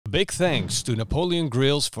Big thanks to Napoleon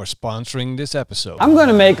Grills for sponsoring this episode. I'm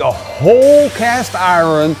gonna make a whole cast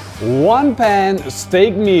iron, one pan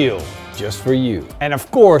steak meal just for you. And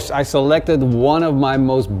of course, I selected one of my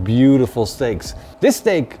most beautiful steaks. This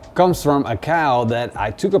steak comes from a cow that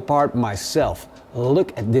I took apart myself.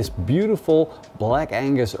 Look at this beautiful Black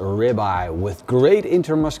Angus ribeye with great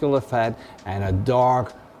intermuscular fat and a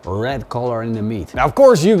dark red color in the meat. Now of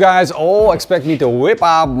course you guys all expect me to whip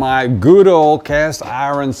out my good old cast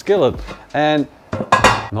iron skillet, and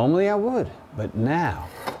normally I would, but now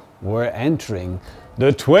we're entering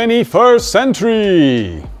the 21st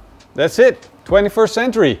century. That's it, 21st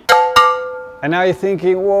century. And now you're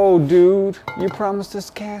thinking, whoa dude, you promised us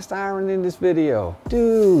cast iron in this video.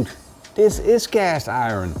 Dude, this is cast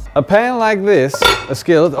iron. A pan like this, a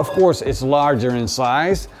skillet, of course it's larger in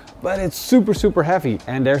size, but it's super heavy,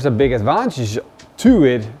 and there's a big advantage to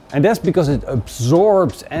it, and that's because it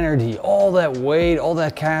absorbs energy. All that weight, all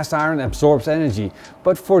that cast iron absorbs energy,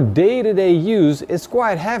 but for day-to-day use it's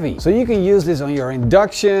quite heavy. So you can use this on your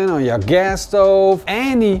induction, on your gas stove,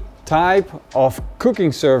 any type of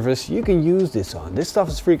cooking surface you can use this on. This stuff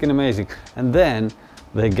is freaking amazing. And then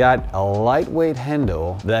they got a lightweight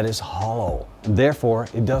handle that is hollow, and therefore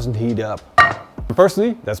it doesn't heat up.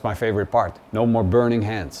 Personally, that's my favorite part. No more burning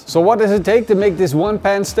hands. So what does it take to make this one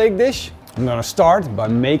pan steak dish? I'm gonna start by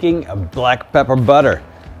making a black pepper butter.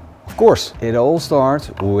 Of course, it all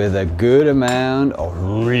starts with a good amount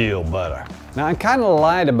of real butter. Now I kind of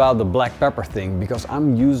lied about the black pepper thing because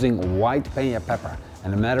I'm using white peña pepper.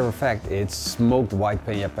 And a matter of fact, it's smoked white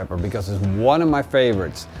peña pepper because it's one of my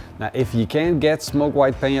favorites. Now if you can't get smoked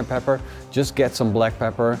white peña pepper, just get some black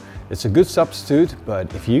pepper. It's a good substitute,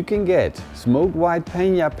 but if you can get smoked white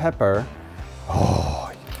peña pepper,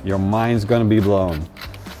 oh, your mind's gonna be blown.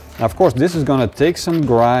 Now of course this is gonna take some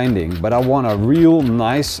grinding, but I want a real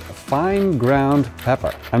nice fine ground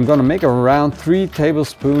pepper. I'm gonna make around 3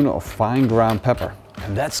 tablespoons of fine ground pepper.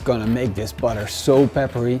 And that's gonna make this butter so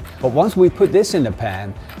peppery. But once we put this in the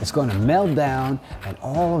pan, it's gonna melt down, and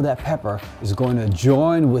all of that pepper is going to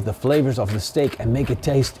join with the flavors of the steak and make it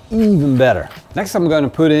taste even better. Next I'm gonna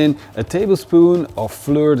put in a tablespoon of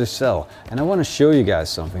fleur de sel. And I wanna show you guys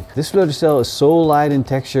something. This fleur de sel is so light in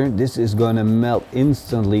texture, this is gonna melt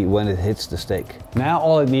instantly when it hits the steak. Now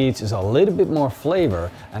all it needs is a little bit more flavor,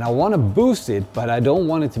 and I wanna boost it, but I don't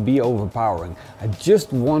want it to be overpowering. I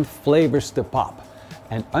just want flavors to pop.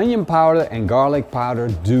 And onion powder and garlic powder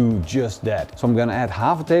do just that. So I'm gonna add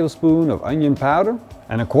half a tablespoon of onion powder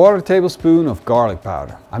and a quarter tablespoon of garlic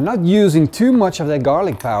powder. I'm not using too much of that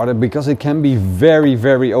garlic powder because it can be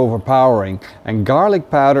very overpowering. And garlic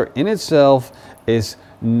powder in itself is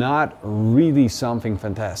not really something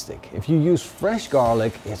fantastic. If you use fresh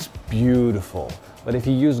garlic, it's beautiful. But if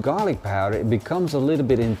you use garlic powder, it becomes a little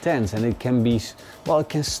bit intense and it can be, well, it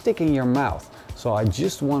can stick in your mouth. So I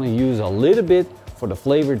just wanna use a little bit for the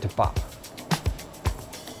flavor to pop.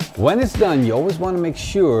 When it's done, you always want to make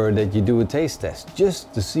sure that you do a taste test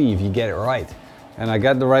just to see if you get it right. And I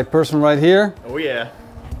got the right person right here. Oh yeah.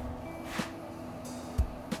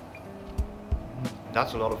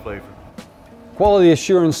 That's a lot of flavor. Quality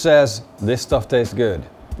assurance says this stuff tastes good.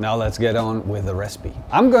 Now let's get on with the recipe.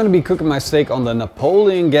 I'm going to be cooking my steak on the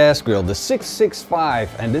Napoleon gas grill, the 665,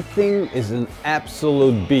 and this thing is an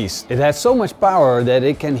absolute beast. It has so much power that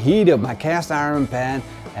it can heat up my cast iron pan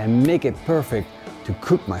and make it perfect to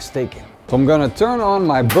cook my steak in. So I'm going to turn on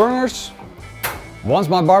my burners. Once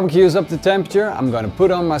my barbecue is up to temperature, I'm going to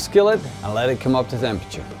put on my skillet and let it come up to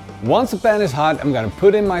temperature. Once the pan is hot, I'm going to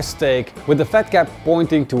put in my steak with the fat cap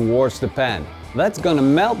pointing towards the pan. That's gonna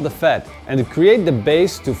melt the fat and to create the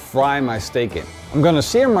base to fry my steak in. I'm gonna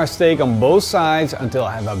sear my steak on both sides until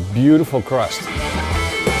I have a beautiful crust.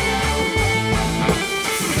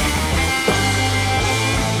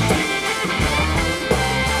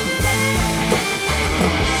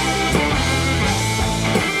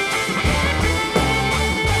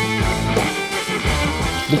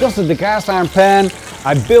 Because of the cast iron pan,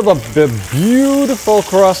 I build up the beautiful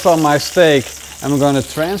crust on my steak. I'm gonna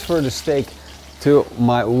transfer the steak to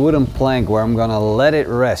my wooden plank where I'm gonna let it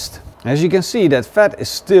rest. As you can see, that fat is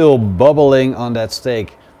still bubbling on that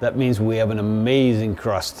steak. That means we have an amazing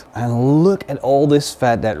crust. And look at all this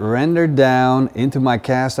fat that rendered down into my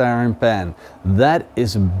cast iron pan. That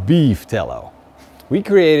is beef tallow. We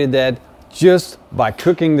created that just by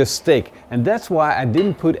cooking the steak, and that's why I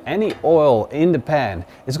didn't put any oil in the pan.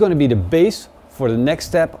 It's gonna be the base for the next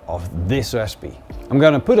step of this recipe. I'm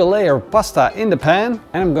gonna put a layer of pasta in the pan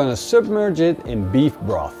and I'm gonna submerge it in beef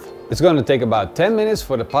broth. It's gonna take about 10 minutes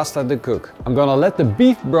for the pasta to cook. I'm gonna let the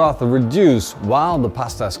beef broth reduce while the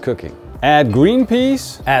pasta is cooking. Add green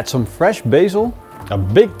peas, add some fresh basil, A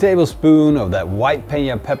big tablespoon of that white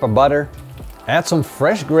pena pepper butter. Add some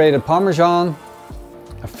fresh grated Parmesan.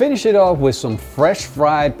 And finish it off with some fresh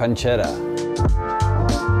fried pancetta.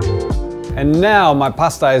 And now my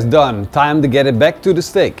pasta is done. Time to get it back to the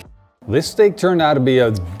steak. This steak turned out to be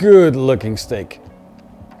a good looking steak.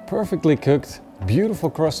 Perfectly cooked, beautiful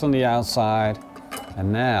crust on the outside.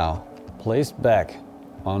 And now placed back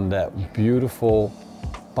on that beautiful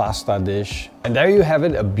pasta dish. And there you have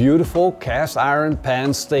it, a beautiful cast iron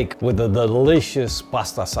pan steak with a delicious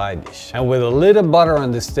pasta side dish. And with a little butter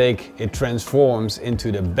on the steak, it transforms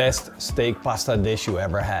into the best steak pasta dish you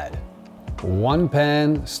ever had. One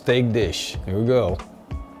pan steak dish. Here we go.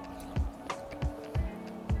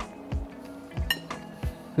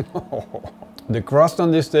 The crust on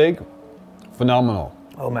this steak, phenomenal.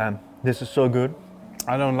 Oh man, this is so good.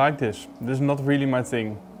 I don't like this. This is not really my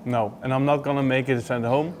thing. No, and I'm not gonna make it at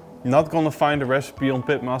home. Not gonna find a recipe on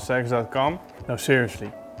PitmasterX.com. No,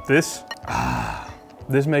 seriously. This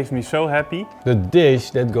makes me so happy. The dish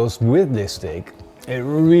that goes with this steak, it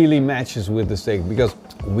really matches with the steak because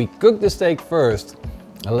we cooked the steak first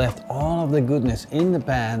and left all of the goodness in the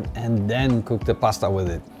pan and then cooked the pasta with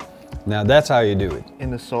it. Now that's how you do it. In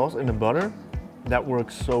the sauce, in the butter, that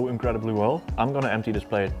works so incredibly well. I'm gonna empty this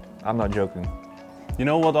plate. I'm not joking. You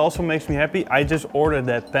know what also makes me happy? I just ordered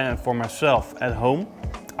that pan for myself at home.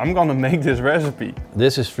 I'm gonna make this recipe.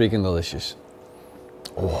 This is freaking delicious.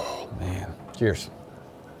 Oh man, cheers.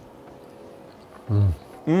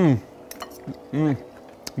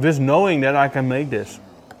 Just knowing that I can make this,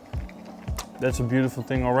 that's a beautiful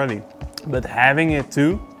thing already. But having it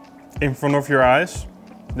too, in front of your eyes,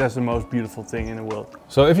 that's the most beautiful thing in the world.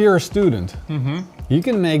 So if you're a student, you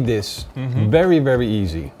can make this very, very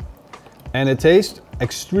easy. And it tastes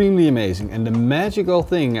extremely amazing. And the magical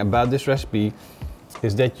thing about this recipe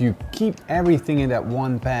is that you keep everything in that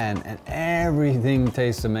one pan and everything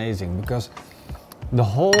tastes amazing because the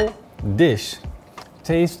whole dish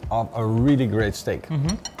tastes of a really great steak.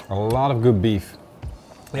 A lot of good beef.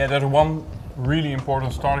 Yeah, there's one really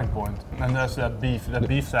important starting point, and that's that beef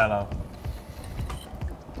tallow.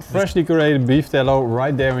 Freshly created beef tallow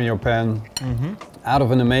right there in your pan. Out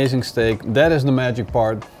of an amazing steak. That is the magic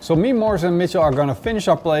part. So me, Morris and Mitchell are gonna finish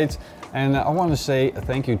our plates, and I want to say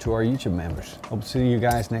thank you to our YouTube members. Hope to see you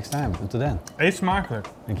guys next time. Until then. Eetsmakelijk.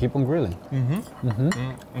 And keep on grilling.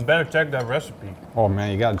 You better check that recipe. Oh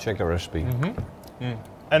man, you gotta check the recipe.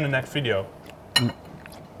 And the next video.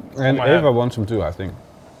 And Eva wants some too, I think.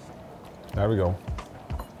 There we go.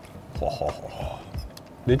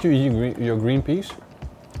 Did you eat your green peas?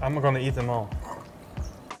 I'm gonna eat them all.